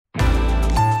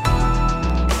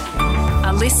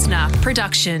listener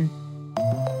production.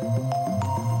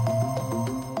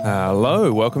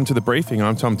 Hello, welcome to The Briefing.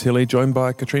 I'm Tom Tilley, joined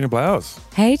by Katrina Blowers.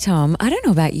 Hey, Tom. I don't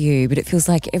know about you, but it feels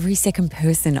like every second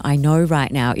person I know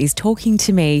right now is talking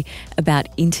to me about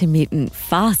intermittent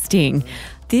fasting.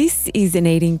 This is an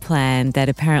eating plan that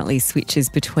apparently switches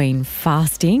between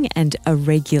fasting and a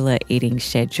regular eating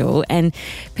schedule. And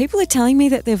people are telling me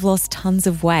that they've lost tons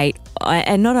of weight.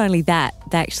 And not only that,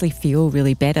 they actually feel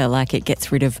really better, like it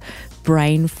gets rid of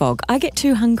brain fog. I get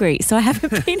too hungry, so I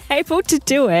haven't been able to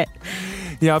do it.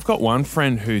 Yeah, I've got one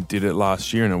friend who did it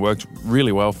last year and it worked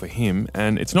really well for him.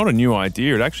 And it's not a new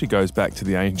idea. It actually goes back to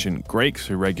the ancient Greeks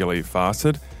who regularly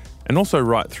fasted, and also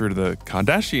right through to the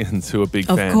Kardashians who are big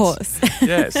fans. Of course.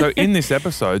 Yeah, so in this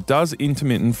episode, does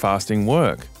intermittent fasting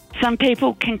work? Some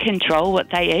people can control what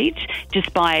they eat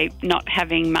just by not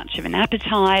having much of an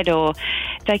appetite, or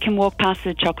they can walk past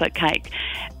the chocolate cake.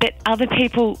 But other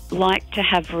people like to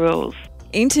have rules.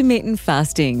 Intermittent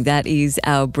fasting, that is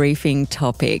our briefing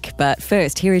topic. But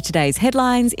first, here are today's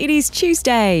headlines. It is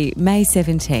Tuesday, May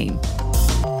 17.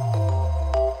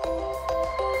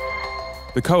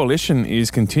 The Coalition is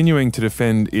continuing to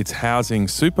defend its housing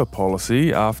super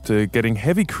policy after getting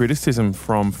heavy criticism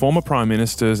from former Prime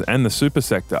Ministers and the super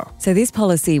sector. So this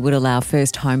policy would allow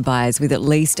first home buyers with at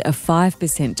least a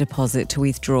 5% deposit to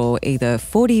withdraw either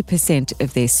 40%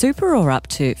 of their super or up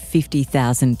to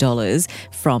 $50,000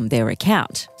 from their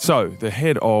account. So the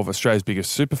head of Australia's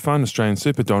biggest super fund, Australian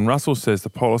Super, Don Russell, says the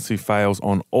policy fails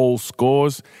on all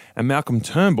scores. And Malcolm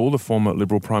Turnbull, the former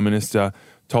Liberal Prime Minister,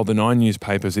 told the Nine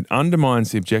newspapers it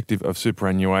undermines the objective of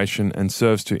superannuation and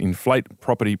serves to inflate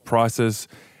property prices.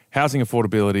 Housing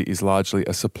affordability is largely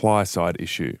a supply-side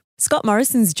issue. Scott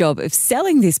Morrison's job of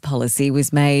selling this policy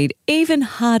was made even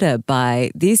harder by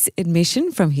this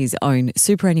admission from his own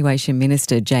superannuation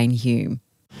minister, Jane Hume.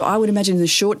 I would imagine in the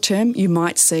short term you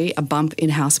might see a bump in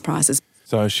house prices.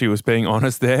 So she was being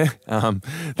honest there.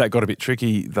 That got a bit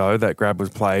tricky, though. That grab was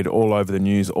played all over the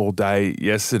news all day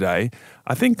yesterday.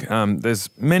 I think there's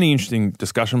many interesting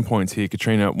discussion points here,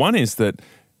 Katrina. One is that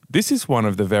this is one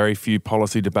of the very few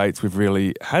policy debates we've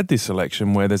really had this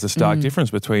election where there's a stark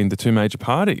difference between the two major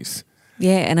parties.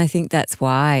 Yeah, and I think that's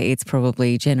why it's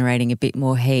probably generating a bit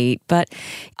more heat. But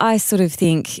I sort of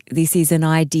think this is an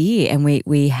idea, and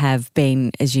we have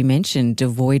been, as you mentioned,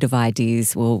 devoid of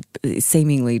ideas, well,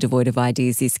 seemingly devoid of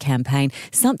ideas this campaign.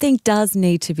 Something does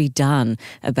need to be done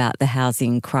about the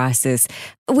housing crisis.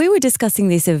 We were discussing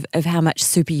this of how much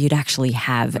super you'd actually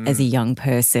have as a young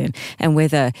person, and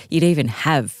whether you'd even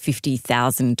have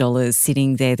 $50,000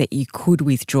 sitting there that you could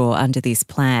withdraw under this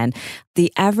plan.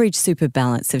 The average super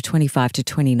balance of 25 to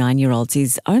 29-year-olds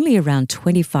is only around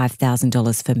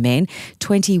 $25,000 for men,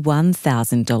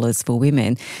 $21,000 for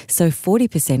women. So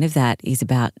 40% of that is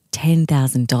about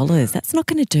 $10,000. That's not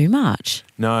going to do much.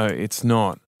 No, it's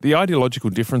not. The ideological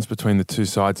difference between the two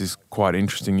sides is quite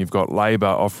interesting. You've got Labor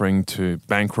offering to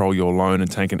bankroll your loan and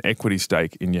take an equity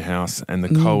stake in your house, and the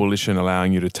Coalition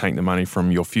allowing you to take the money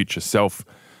from your future self,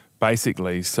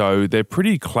 basically. So they're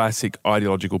pretty classic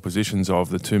ideological positions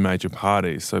of the two major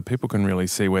parties. So people can really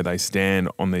see where they stand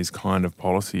on these kind of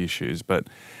policy issues. But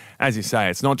as you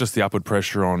say, it's not just the upward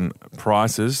pressure on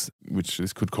prices, which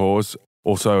this could cause.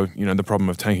 Also, the problem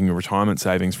of taking your retirement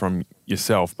savings from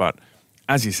yourself. But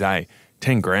as you say,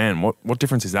 10 grand, what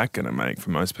difference is that going to make for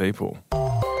most people?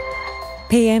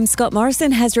 PM Scott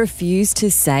Morrison has refused to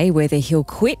say whether he'll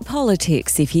quit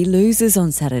politics if he loses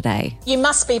on Saturday. You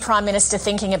must be Prime Minister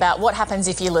thinking about what happens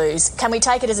if you lose. Can we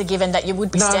take it as a given that you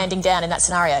would be standing down in that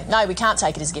scenario? No, we can't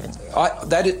take it as a given.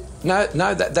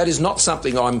 That is not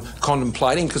something I'm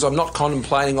contemplating, because I'm not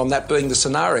contemplating on that being the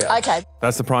scenario. Okay.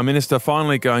 That's the Prime Minister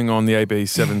finally going on the AB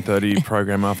 730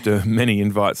 program after many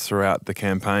invites throughout the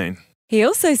campaign. He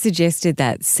also suggested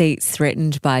that seats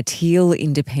threatened by teal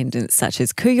independents such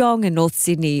as Kooyong and North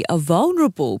Sydney are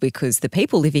vulnerable because the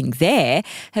people living there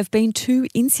have been too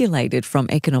insulated from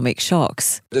economic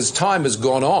shocks. As time has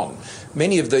gone on,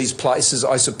 many of these places,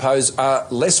 I suppose, are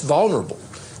less vulnerable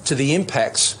to the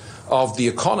impacts of the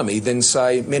economy than,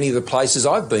 say, many of the places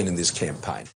I've been in this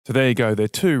campaign. So there you go. They're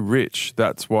too rich.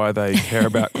 That's why they care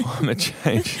about climate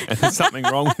change. And there's something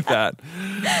wrong with that.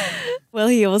 Well,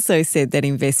 he also said that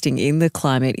investing in the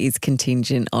climate is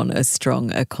contingent on a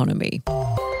strong economy.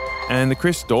 And the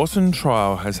Chris Dawson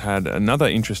trial has had another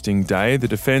interesting day. The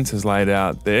defence has laid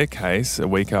out their case a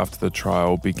week after the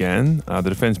trial began. The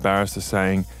defence barrister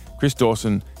saying Chris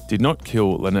Dawson did not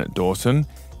kill Lynette Dawson.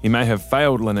 He may have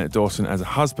failed Lynette Dawson as a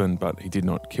husband, but he did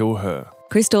not kill her.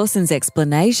 Chris Dawson's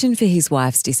explanation for his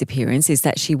wife's disappearance is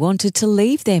that she wanted to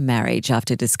leave their marriage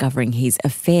after discovering his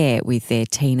affair with their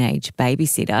teenage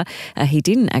babysitter. He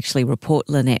didn't actually report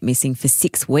Lynette missing for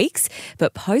 6 weeks,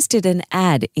 but posted an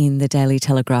ad in the Daily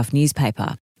Telegraph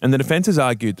newspaper. And the defence has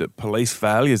argued that police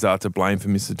failures are to blame for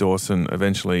Mr Dawson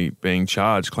eventually being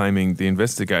charged, claiming the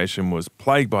investigation was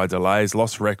plagued by delays,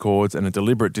 lost records and a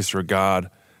deliberate disregard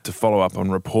to follow up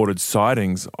on reported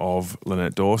sightings of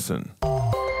Lynette Dawson.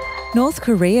 North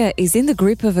Korea is in the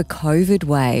grip of a COVID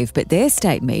wave, but their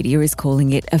state media is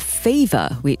calling it a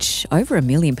fever, which over 1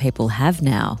 million people have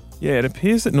now. Yeah, it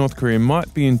appears that North Korea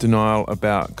might be in denial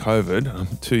about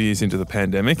COVID 2 years into the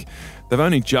pandemic. They've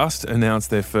only just announced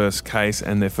their first case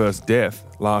and their first death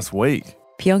last week.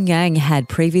 Pyongyang had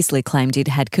previously claimed it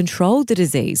had controlled the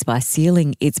disease by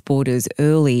sealing its borders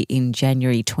early in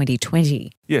January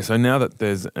 2020. Yeah, so now that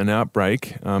there's an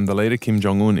outbreak, the leader Kim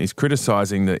Jong-un is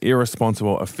criticising the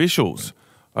irresponsible officials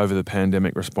over the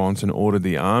pandemic response and ordered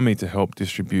the army to help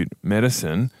distribute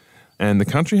medicine. And the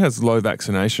country has low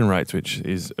vaccination rates, which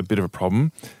is a bit of a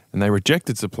problem. And they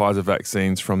rejected supplies of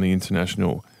vaccines from the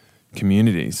international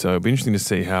community. So it'll be interesting to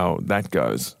see how that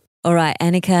goes. All right,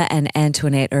 Annika and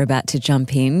Antoinette are about to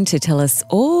jump in to tell us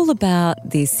all about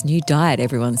this new diet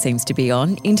everyone seems to be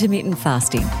on, intermittent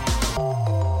fasting.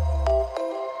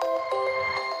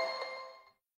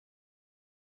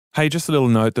 Hey, just a little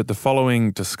note that the following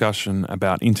discussion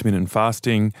about intermittent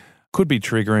fasting could be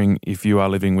triggering if you are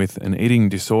living with an eating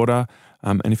disorder.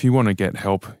 And if you want to get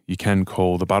help, you can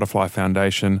call the Butterfly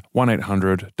Foundation,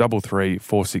 1800 33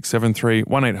 4673,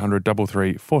 1800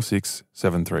 33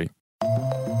 4673.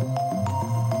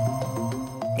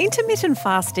 Intermittent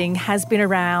fasting has been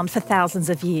around for thousands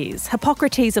of years.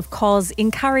 Hippocrates of Cos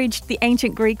encouraged the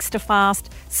ancient Greeks to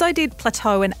fast. So did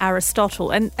Plato and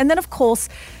Aristotle. And then, of course,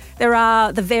 there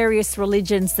are the various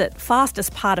religions that fast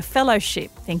as part of fellowship.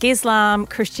 Think Islam,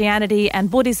 Christianity and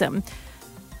Buddhism.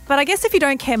 But I guess if you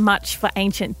don't care much for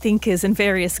ancient thinkers and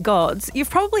various gods, you've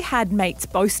probably had mates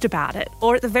boast about it,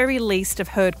 or at the very least have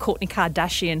heard Kourtney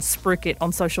Kardashian spruik it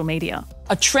on social media.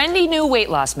 A trendy new weight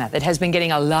loss method has been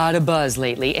getting a lot of buzz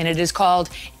lately, and it is called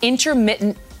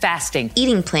intermittent fasting.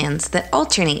 Eating plans that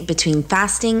alternate between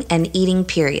fasting and eating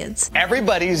periods.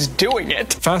 Everybody's doing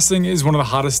it. Fasting is one of the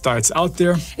hottest diets out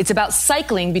there. It's about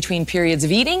cycling between periods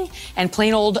of eating and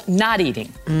plain old not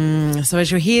eating. So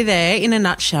as you'll hear there, in a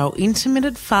nutshell,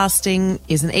 intermittent fasting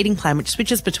is an eating plan which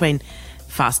switches between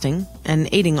fasting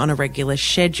and eating on a regular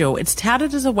schedule. It's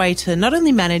touted as a way to not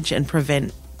only manage and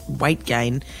prevent weight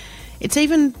gain, it's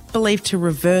even believed to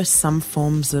reverse some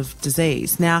forms of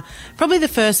disease. Now, probably the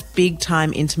first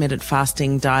big-time intermittent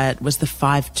fasting diet was the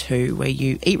 5-2, where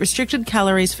you eat restricted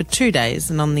calories for 2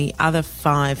 days, and on the other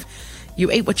 5,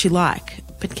 you eat what you like,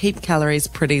 but keep calories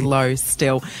pretty low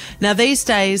still. Now, these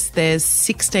days, there's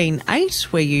 16-8,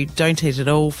 where you don't eat at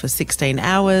all for 16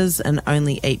 hours and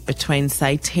only eat between,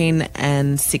 say, 10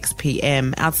 and 6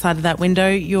 p.m. Outside of that window,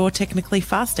 you're technically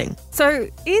fasting. So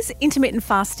is intermittent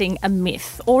fasting a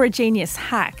myth or a genius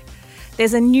hack?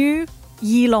 There's a new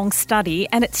year-long study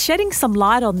and it's shedding some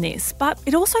light on this, but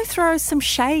it also throws some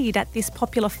shade at this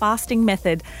popular fasting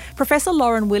method. Professor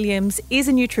Lauren Williams is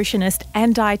a nutritionist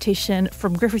and dietitian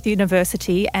from Griffith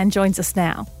University and joins us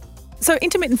now. So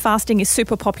intermittent fasting is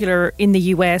super popular in the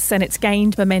US and it's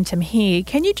gained momentum here.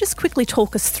 Can you just quickly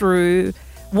talk us through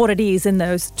what it is in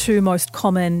those two most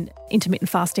common intermittent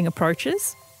fasting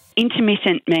approaches?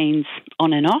 Intermittent means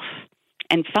on and off.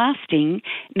 And fasting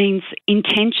means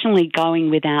intentionally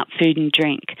going without food and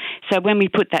drink. So when we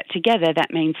put that together,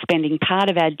 that means spending part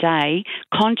of our day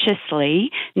consciously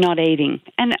not eating.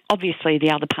 And obviously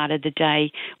the other part of the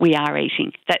day we are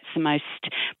eating. That's the most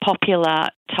popular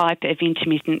type of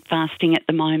intermittent fasting at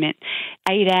the moment.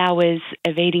 8 hours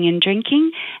of eating and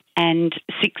drinking and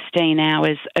 16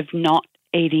 hours of not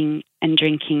eating and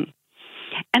drinking.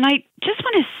 And I just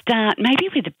want to start maybe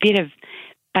with a bit of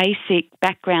basic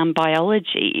background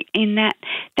biology in that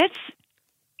that's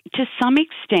to some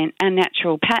extent a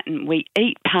natural pattern. We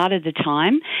eat part of the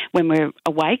time when we're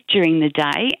awake during the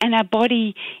day and our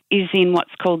body is in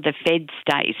what's called the fed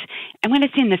state. And when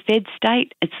it's in the fed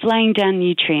state, it's laying down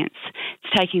nutrients.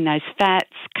 It's taking those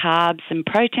fats, carbs and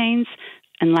proteins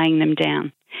and laying them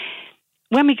down.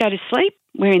 When we go to sleep,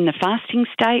 we're in the fasting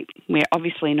state. We're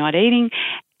obviously not eating.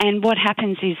 And what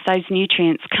happens is those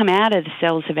nutrients come out of the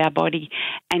cells of our body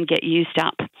and get used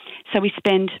up. So we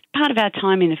spend part of our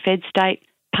time in the fed state,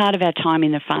 part of our time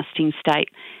in the fasting state.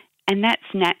 And that's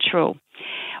natural.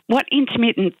 What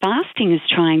intermittent fasting is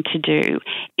trying to do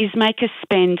is make us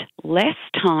spend less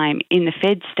time in the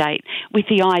fed state with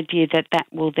the idea that that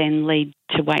will then lead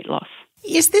to weight loss.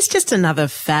 Is this just another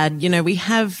fad? You know, we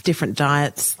have different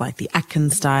diets like the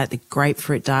Atkins diet, the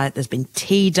grapefruit diet. There's been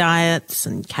tea diets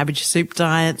and cabbage soup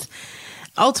diets.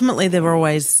 Ultimately, they're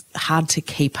always hard to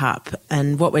keep up.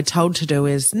 And what we're told to do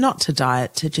is not to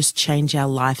diet, to just change our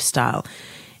lifestyle.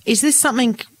 Is this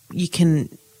something you can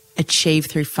achieve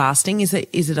through fasting? Is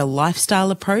it a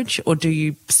lifestyle approach, or do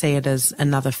you see it as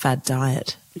another fad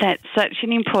diet? That's such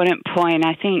an important point.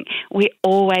 I think we're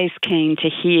always keen to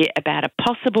hear about a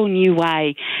possible new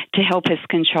way to help us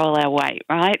control our weight,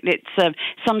 right? It's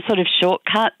some sort of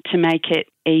shortcut to make it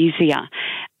easier.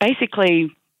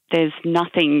 Basically, there's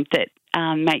nothing that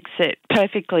makes it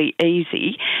perfectly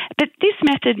easy, but this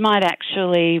method might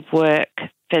actually work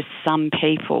for some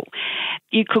people.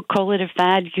 You could call it a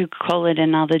fad, you could call it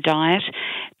another diet.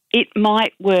 It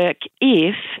might work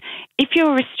if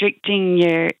you're restricting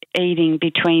your eating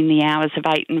between the hours of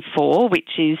 8 and 4, which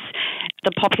is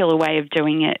the popular way of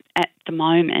doing it at the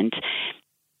moment.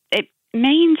 It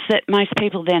means that most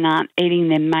people then aren't eating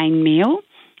their main meal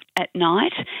at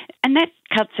night, and that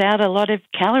cuts out a lot of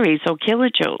calories or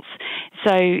kilojoules.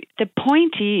 So the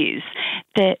point is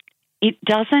that it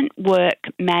doesn't work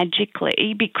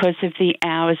magically because of the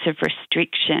hours of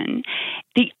restriction.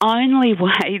 The only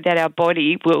way that our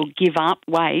body will give up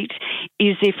weight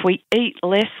is if we eat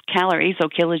less calories or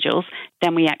kilojoules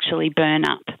than we actually burn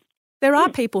up. There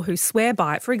are people who swear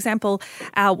by it. For example,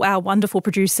 our wonderful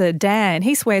producer, Dan,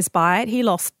 he swears by it. He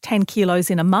lost 10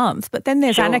 kilos in a month. But then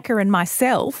there's Annika and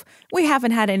myself. We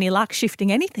haven't had any luck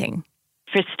shifting anything.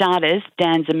 For starters,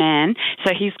 Dan's a man,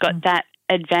 so he's got that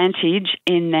advantage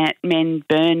in that men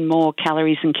burn more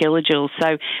calories and kilojoules.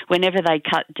 So whenever they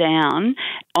cut down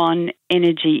on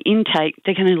energy intake,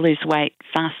 they're going to lose weight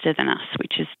faster than us,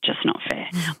 which is just not fair.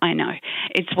 I know.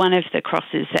 It's one of the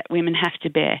crosses that women have to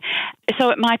bear.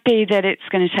 So it might be that it's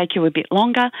going to take you a bit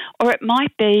longer, or it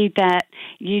might be that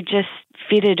you just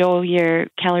fitted all your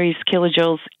calories,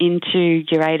 kilojoules into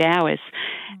your 8 hours.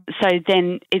 So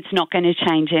then it's not going to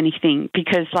change anything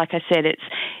because, like I said, it's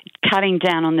cutting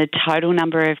down on the total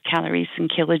number of calories and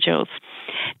kilojoules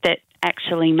that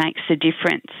actually makes a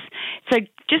difference. So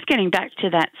just getting back to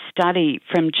that study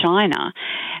from China,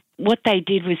 what they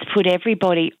did was put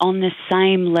everybody on the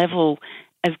same level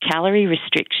of calorie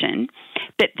restriction,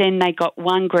 but then they got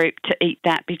one group to eat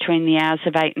that between the hours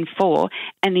of 8 and 4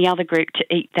 and the other group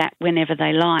to eat that whenever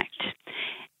they liked.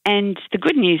 And the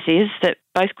good news is that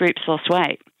both groups lost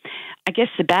weight. I guess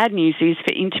the bad news is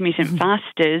for intermittent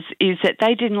fasters is that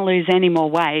they didn't lose any more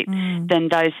weight than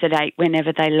those that ate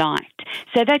whenever they liked.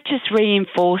 So that just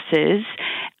reinforces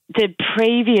the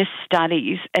previous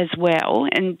studies as well.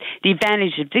 And the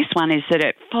advantage of this one is that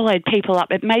it followed people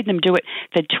up. It made them do it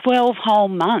for 12 whole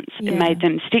months. It made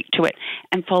them stick to it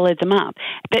and followed them up.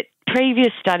 But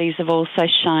previous studies have also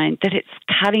shown that it's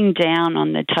cutting down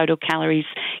on the total calories,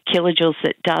 kilojoules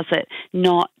that does it,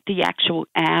 not the actual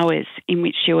hours in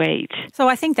which you eat. So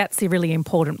I think that's a really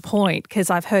important point because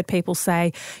I've heard people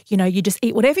say, you know, you just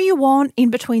eat whatever you want in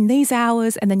between these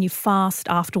hours and then you fast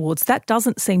afterwards. That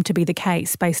doesn't seem to be the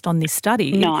case based on this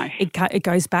study. No. It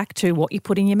goes back to what you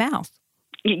put in your mouth.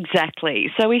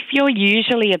 Exactly. So if you're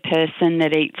usually a person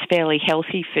that eats fairly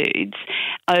healthy foods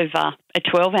over a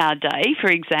 12-hour day, for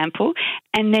example,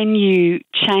 and then you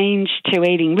change to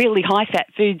eating really high-fat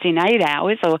foods in 8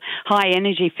 hours or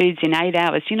high-energy foods in 8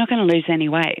 hours, you're not going to lose any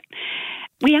weight.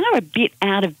 We are a bit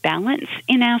out of balance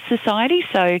in our society.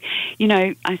 So, you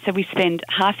know, so we spend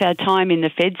half our time in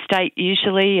the fed state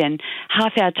usually and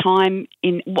half our time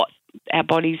in what our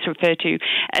bodies refer to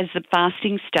as the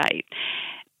fasting state.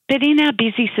 But in our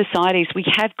busy societies, we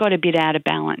have got a bit out of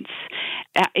balance.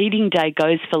 Our eating day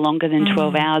goes for longer than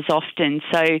 12 hours often.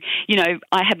 So, you know,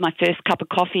 I had my first cup of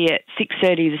coffee at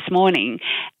 6:30 this morning,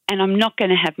 and I'm not going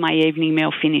to have my evening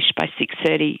meal finished by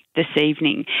 6:30 this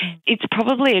evening. It's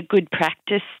probably a good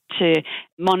practice to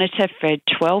monitor for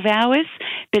 12 hours,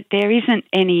 but there isn't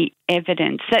any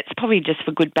evidence. That's probably just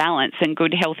for good balance and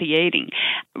good healthy eating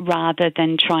rather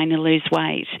than trying to lose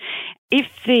weight. If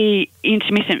the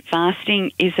intermittent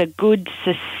fasting is a good,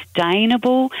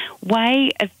 sustainable way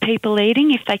of people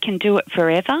eating, if they can do it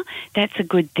forever, that's a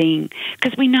good thing.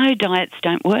 Because we know diets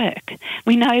don't work.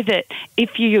 We know that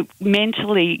if you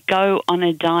mentally go on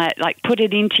a diet, like put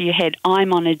it into your head,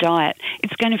 I'm on a diet,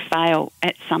 it's going to fail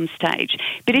at some stage.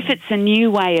 But if it's a new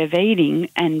way of eating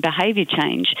and behaviour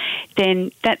change,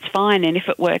 then that's fine. And if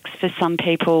it works for some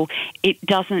people, it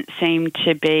doesn't seem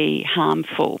to be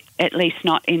harmful, at least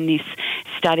not in this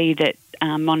study that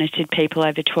monitored people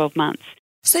over 12 months.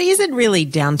 So is it really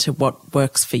down to what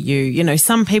works for you? You know,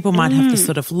 some people might have this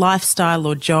sort of lifestyle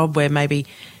or job where maybe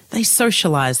they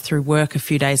socialise through work a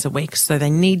few days a week, so they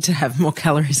need to have more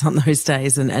calories on those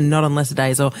days and not on lesser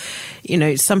days. Or,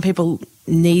 some people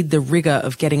need the rigour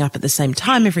of getting up at the same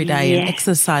time every day and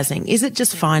exercising. Is it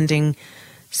just finding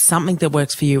something that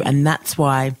works for you, and that's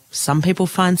why some people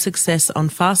find success on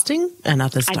fasting and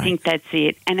others don't? I think that's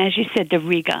it. And as you said, the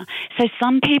rigour. So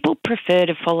some people prefer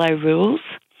to follow rules.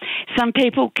 Some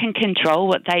people can control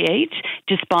what they eat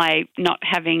just by not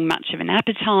having much of an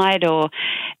appetite, or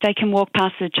they can walk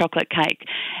past the chocolate cake.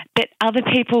 But other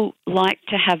people like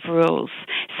to have rules.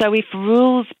 So if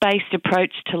rules-based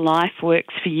approach to life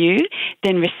works for you,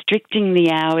 then restricting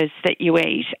the hours that you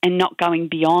eat and not going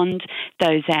beyond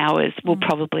those hours will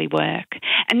probably work.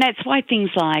 And that's why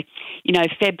things like,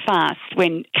 Feb fast,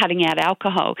 when cutting out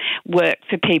alcohol, work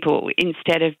for people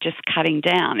instead of just cutting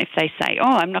down. If they say,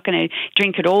 I'm not going to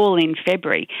drink at all in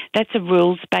February, that's a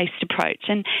rules-based approach.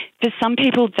 And for some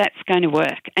people, that's going to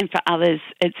work. And for others,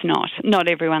 it's not. Not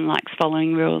everyone likes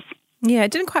following rules. Yeah,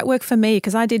 it didn't quite work for me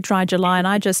because I did Dry July and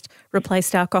I just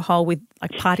replaced alcohol with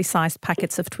like party-sized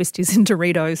packets of Twisties and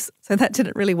Doritos. So that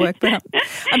didn't really work. But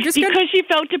I'm just because you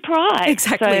felt deprived.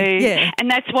 Exactly, yeah. And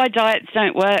that's why diets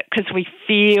don't work, because we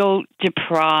feel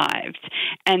deprived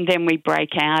and then we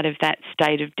break out of that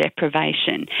state of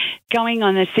deprivation. Going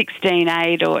on a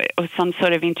 16-8 or some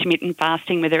sort of intermittent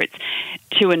fasting, whether it's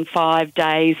 2 and 5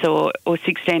 days or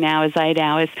 16 hours, 8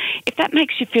 hours, if that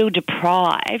makes you feel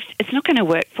deprived, it's not going to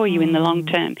work for you in the long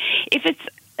term. If it's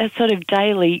a sort of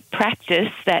daily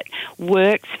practice that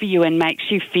works for you and makes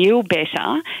you feel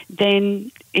better,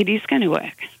 then it is going to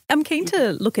work. I'm keen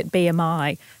to look at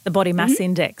BMI, the body mass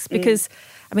index, because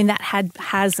that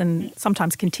has and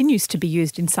sometimes continues to be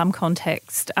used in some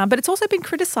context, but it's also been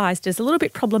criticised as a little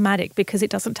bit problematic because it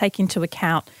doesn't take into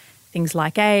account things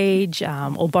like age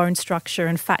or bone structure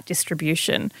and fat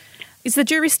distribution. Is the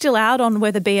jury still out on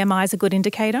whether BMI is a good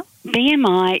indicator?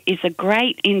 BMI is a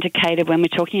great indicator when we're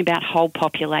talking about whole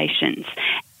populations.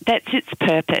 That's its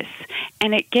purpose,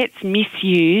 and it gets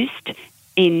misused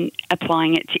in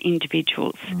applying it to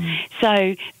individuals.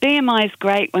 So BMI is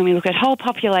great when we look at whole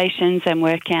populations and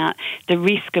work out the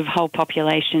risk of whole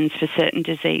populations for certain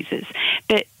diseases.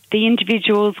 But the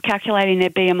individuals calculating their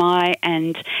BMI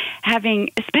and having,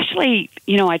 especially,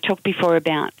 I talked before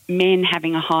about men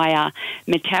having a higher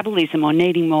metabolism or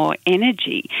needing more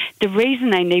energy. The reason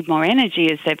they need more energy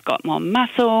is they've got more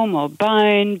muscle, more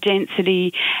bone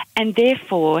density, and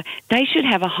therefore they should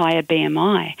have a higher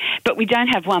BMI. But we don't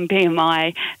have one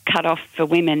BMI cut off for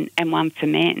women and one for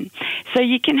men. So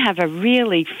you can have a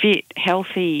really fit,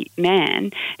 healthy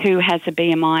man who has a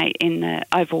BMI in the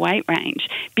overweight range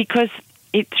because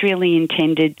it's really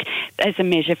intended as a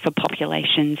measure for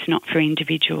populations, not for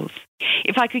individuals.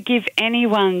 If I could give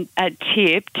anyone a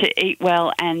tip to eat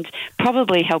well and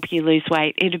probably help you lose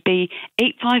weight, it would be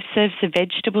eat 5 serves of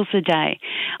vegetables a day.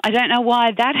 I don't know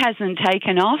why that hasn't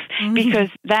taken off because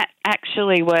that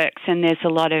actually works and there's a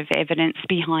lot of evidence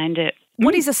behind it.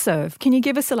 What is a serve? Can you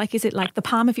give us is it like the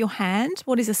palm of your hand?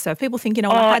 What is a serve? People think,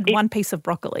 I had one piece of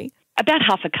broccoli. About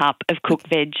half a cup of cooked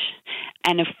veg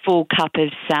and a full cup of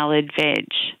salad veg.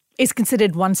 Is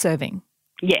considered one serving?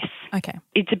 Yes. Okay.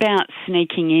 It's about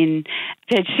sneaking in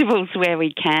vegetables where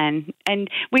we can. And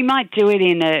we might do it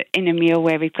in a meal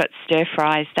where we've got stir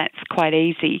fries. That's quite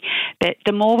easy. But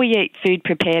the more we eat food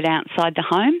prepared outside the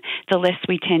home, the less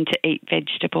we tend to eat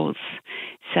vegetables.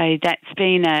 So that's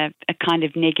been a kind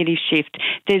of negative shift.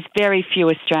 There's very few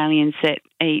Australians that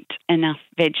eat enough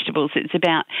vegetables. It's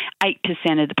about 8%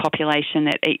 of the population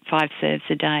that eat 5 serves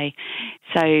a day.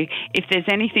 So if there's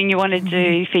anything you want to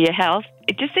do for your health,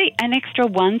 just eat an extra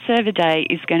 1 serve a day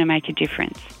is going to make a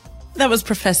difference. That was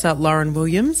Professor Lauren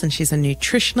Williams, and she's a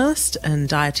nutritionist and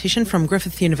dietitian from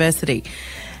Griffith University.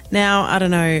 Now, I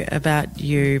don't know about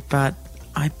you, but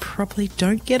I probably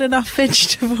don't get enough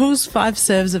vegetables. 5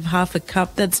 serves of half a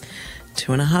cup, that's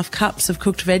 2.5 cups of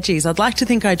cooked veggies. I'd like to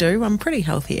think I do. I'm a pretty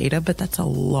healthy eater, but that's a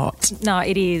lot. No,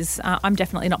 it is. I'm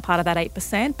definitely not part of that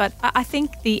 8%, but I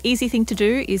think the easy thing to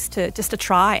do is to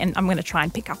try, and I'm going to try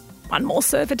and pick up 1 more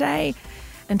serve a day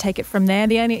and take it from there.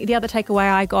 The other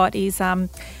takeaway I got is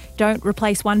don't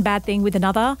replace one bad thing with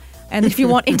another. And if you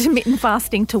want intermittent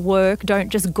fasting to work, don't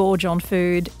just gorge on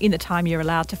food in the time you're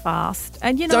allowed to fast.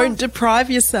 And don't deprive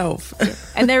yourself.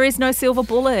 And there is no silver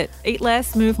bullet. Eat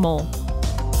less, move more.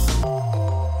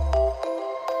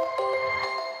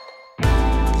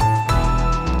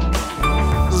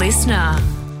 Listener.